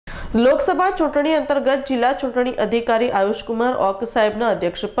લોકસભા ચૂંટણી અંતર્ગત જિલ્લા ચૂંટણી અધિકારી આયુષ કુમાર ઓક સાહેબના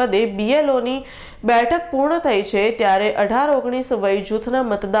અધ્યક્ષપદે બીએલઓની બેઠક પૂર્ણ થઈ છે, ત્યારે 18-19 વય જૂથના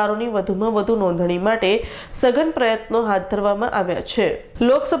મતદારોની વધુમાં વધુ નોંધણી માટે સઘન પ્રયત્નો હાથ ધરવામાં આવ્યા છે।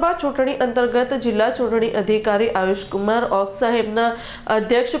 લોકસભા ચૂંટણી અંતર્ગત જિલ્લા ચૂંટણી અધિકારી આયુષ કુમાર ઓક સાહેબના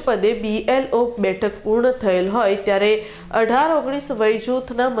અધ્યક્ષપદે બીએલઓ બેઠક પૂર્ણ થયેલ હોય ત્યારે 18-19 વય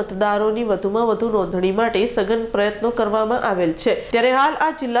જૂથના મતદારોની વધુમાં વધુ નોંધણી માટે સઘન પ્રયત્નો કરવામાં આવેલ છે। ત્યારે હાલ આ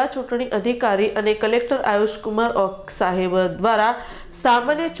જિલ્લા ચૂંટણી અધિકારી અને કલેક્ટર આયુષ કુમાર ઓક સાહેબ દ્વારા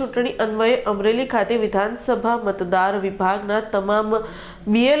સામાન્ય ચૂંટણી અન્વયે અમરેલી ખાતે વિધાનસભા મતદાર વિભાગના તમામ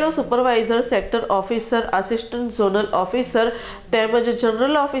BLO supervisor, sector officer, assistant zonal officer તેમજ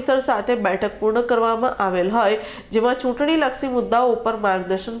જનરલ ઓફિસર સાથે બેઠક પૂર્ણ કરવામાં આવેલ હોય, જેમાં ચૂંટણીલક્ષી મુદ્દાઓ ઉપર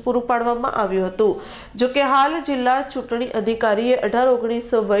માર્ગદર્શન પૂરું પાડવામાં આવ્યું હતું। જો કે હાલ જિલ્લા ચૂંટણી અધિકારીએ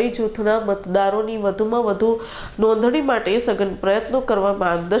 18-19 વય જૂથના મતદારોની વધુમાં વધુ નોંધણી માટે સઘન પ્રયત્નો કરવા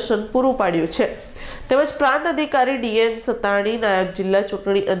માર્ગદર્શન પૂરું પાડ્યું છે। તેમજ પ્રાંત અધિકારી ડીએન સતાણી, નાયબ જિલ્લા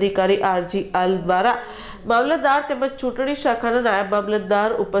ચૂંટણી અધિકારી આરજી આલ દ્વારા મામલતદાર તેમજ ચૂંટણી શાખાના નાયબ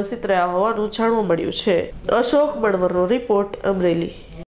મામલતદાર ઉપસ્થિત રહ્યા હોવાનું જાણવા મળ્યું છે। અશોક મણવરનો રિપોર્ટ, અમરેલી।